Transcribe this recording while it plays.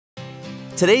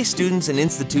Today's students and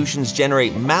institutions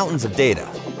generate mountains of data,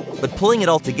 but pulling it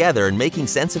all together and making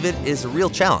sense of it is a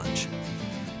real challenge.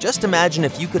 Just imagine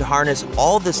if you could harness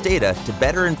all this data to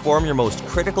better inform your most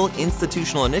critical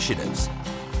institutional initiatives.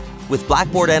 With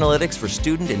Blackboard Analytics for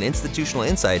Student and Institutional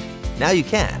Insight, now you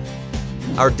can.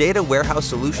 Our data warehouse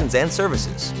solutions and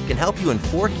services can help you in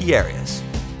 4 key areas: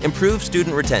 improve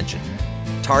student retention,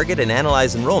 target and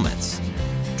analyze enrollments,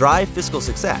 drive fiscal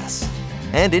success,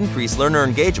 and increase learner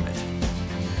engagement.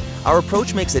 Our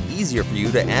approach makes it easier for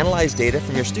you to analyze data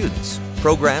from your students,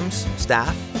 programs,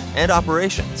 staff, and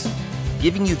operations,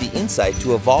 giving you the insight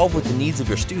to evolve with the needs of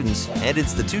your students and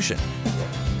institution.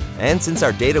 And since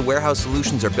our data warehouse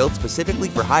solutions are built specifically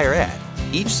for higher ed,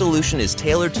 each solution is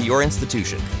tailored to your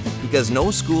institution because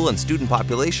no school and student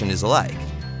population is alike.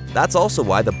 That's also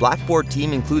why the Blackboard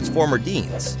team includes former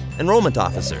deans, enrollment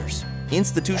officers,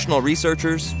 institutional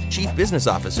researchers, chief business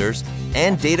officers,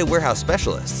 and data warehouse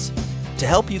specialists to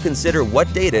help you consider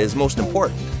what data is most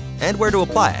important and where to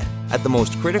apply it at the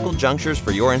most critical junctures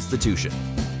for your institution.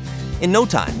 In no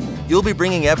time, you'll be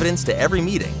bringing evidence to every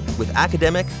meeting with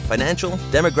academic, financial,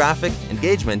 demographic,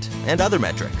 engagement, and other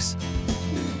metrics.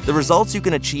 The results you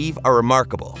can achieve are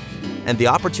remarkable, and the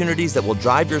opportunities that will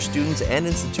drive your students and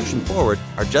institution forward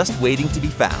are just waiting to be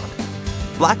found.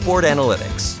 Blackboard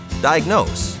Analytics.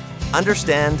 Diagnose,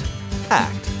 understand,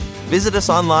 act. Visit us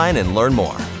online and learn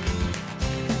more.